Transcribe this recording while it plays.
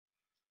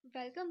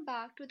Welcome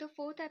back to the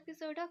fourth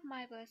episode of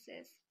My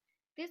Verses.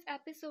 This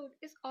episode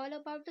is all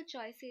about the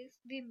choices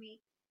we make.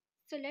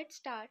 So let's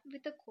start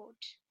with a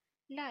quote.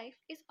 Life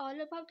is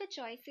all about the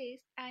choices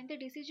and the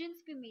decisions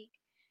we make.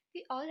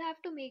 We all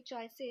have to make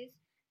choices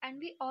and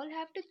we all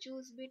have to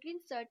choose between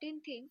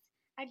certain things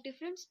at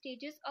different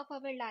stages of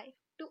our life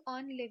to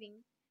earn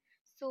living.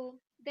 So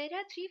there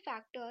are three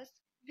factors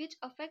which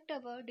affect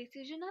our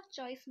decision of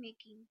choice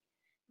making,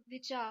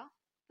 which are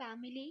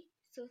family,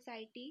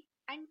 society,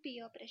 and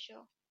peer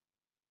pressure.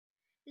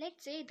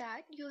 Let's say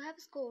that you have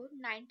scored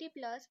 90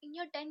 plus in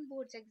your 10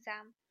 boards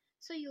exam.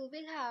 So you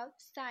will have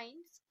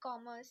science,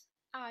 commerce,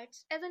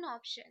 arts as an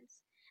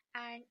options.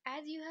 And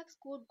as you have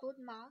scored good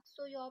marks,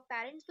 so your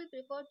parents will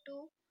prefer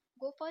to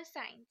go for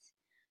science.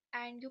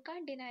 And you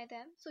can't deny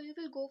them, so you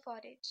will go for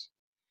it.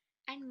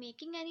 And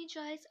making any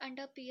choice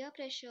under peer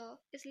pressure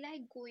is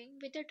like going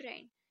with the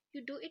trend.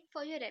 You do it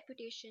for your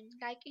reputation.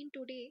 Like in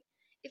today,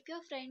 if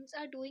your friends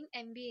are doing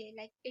MBA,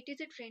 like it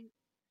is a trend,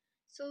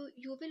 so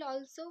you will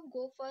also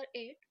go for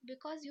it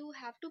because you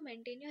have to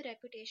maintain your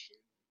reputation.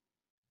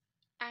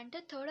 And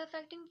the third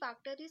affecting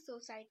factor is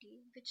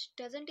society, which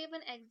doesn't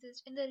even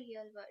exist in the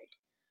real world.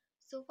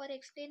 So for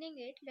explaining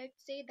it,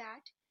 let's say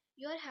that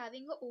you are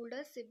having an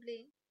older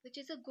sibling which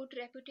is a good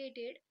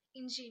reputed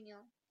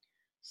engineer.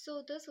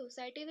 So the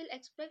society will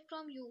expect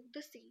from you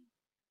the same.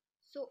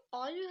 So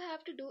all you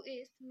have to do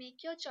is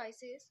make your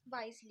choices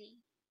wisely.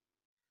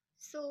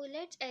 So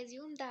let's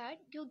assume that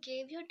you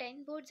gave your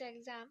 10 boards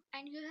exam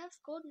and you have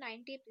scored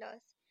 90 plus,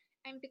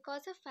 and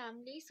because of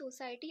family,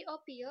 society or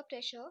peer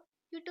pressure,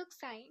 you took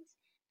science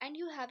and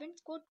you haven't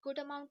scored good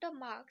amount of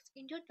marks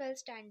in your 12th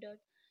standard.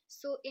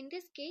 So in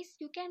this case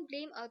you can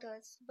blame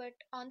others, but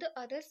on the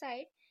other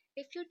side,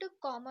 if you took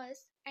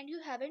commerce and you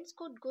haven't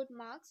scored good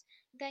marks,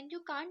 then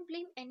you can't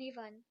blame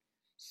anyone.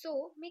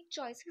 So make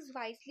choices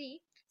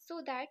wisely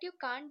so that you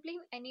can't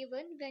blame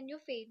anyone when you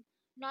fail,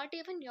 not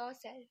even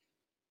yourself.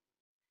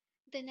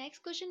 The next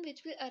question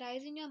which will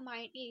arise in your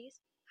mind is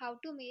how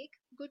to make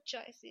good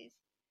choices.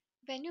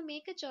 When you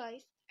make a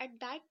choice, at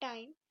that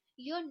time,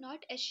 you're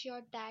not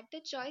assured that the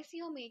choice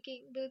you're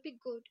making will be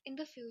good in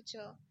the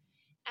future,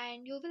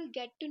 and you will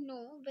get to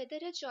know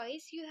whether a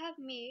choice you have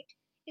made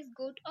is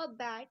good or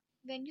bad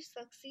when you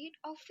succeed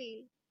or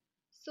fail.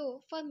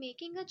 So, for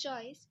making a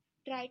choice,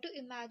 try to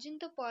imagine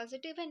the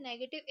positive and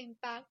negative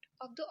impact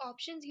of the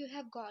options you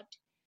have got,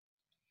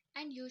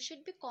 and you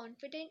should be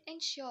confident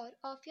and sure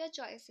of your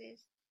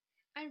choices.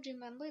 And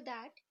remember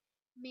that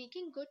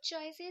making good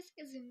choices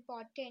is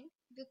important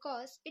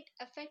because it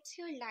affects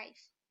your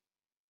life.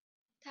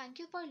 Thank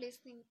you for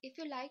listening. If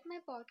you like my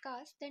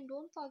podcast, then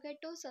don't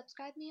forget to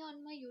subscribe me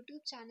on my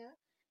YouTube channel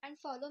and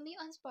follow me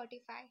on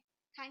Spotify.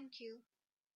 Thank you.